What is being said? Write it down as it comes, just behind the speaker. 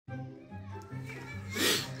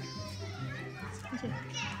spider.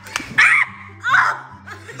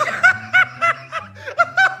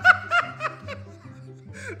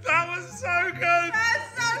 That was so good. That's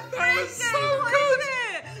so That was freaky. so What good. is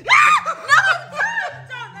it? No,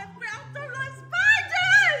 don't. I don't like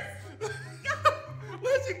spiders.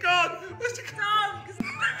 Where's it gone? Where's it gone?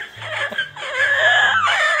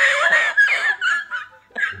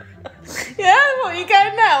 Yeah, what, are you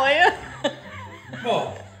going now, are you?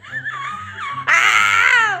 What?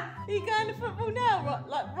 Are you going to football now?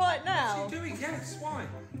 Right now? What's he doing? Yes, why?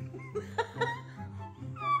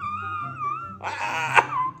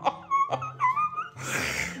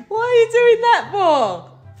 What are you doing that for?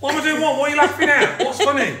 What am I doing? What are you laughing at? What's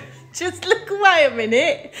funny? Just look away a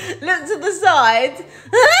minute. Look to the side.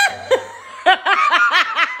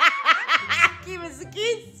 Give us a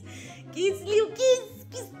kiss. Kiss, little kiss.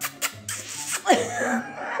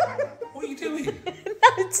 What are you doing?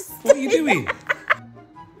 No, just What are you doing?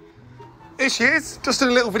 Here she is. Just did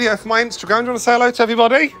a little video for my Instagram. Do you want to say hello to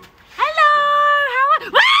everybody? hello. How are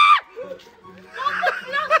you?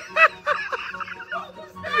 What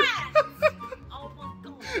was that? Oh my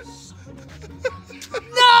gosh.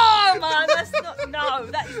 No, man, that's not. No,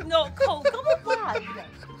 that's not cool. Come on, babe.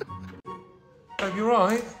 Babe, you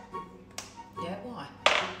right? Yeah, why?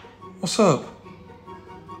 What's up?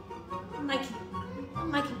 I'm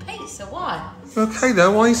making pizza. Why? You okay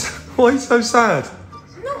though? Why are you so sad?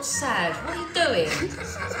 I'm not sad. What are you doing?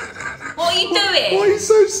 What are you doing? Why are you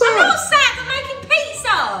so sad? I'm not sad. I'm making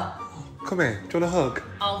pizza. Come here. Do you want a hug?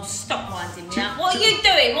 Oh, stop winding me up. What are you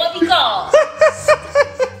doing? What have you got?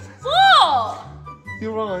 What?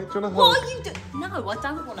 You're right. Do you want a hug? What are you doing? No, I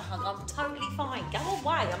don't want a hug. I'm totally fine. Go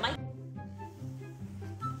away. I'm making...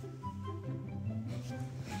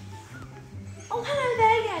 Oh, hello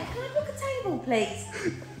there. Yeah, can I book a table, please?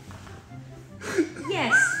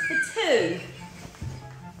 Yes, for two.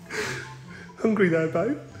 Hungry though,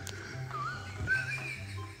 babe?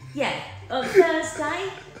 Yeah, on Thursday.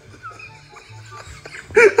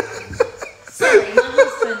 Sorry, my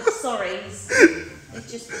husband. Sorry, he's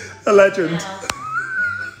just A legend.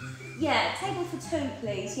 Yeah, table for two,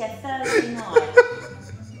 please. Yeah, Thursday night.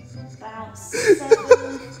 About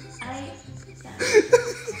 7, 8.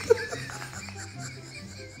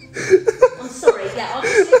 I'm sorry. Yeah, I'm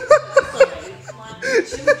sorry. My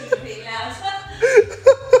children are being loud.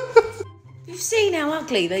 You've seen how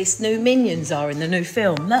ugly these new minions are in the new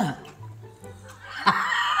film. Look.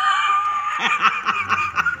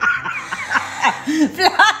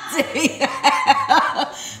 Bloody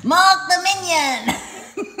hell. Mark the minion.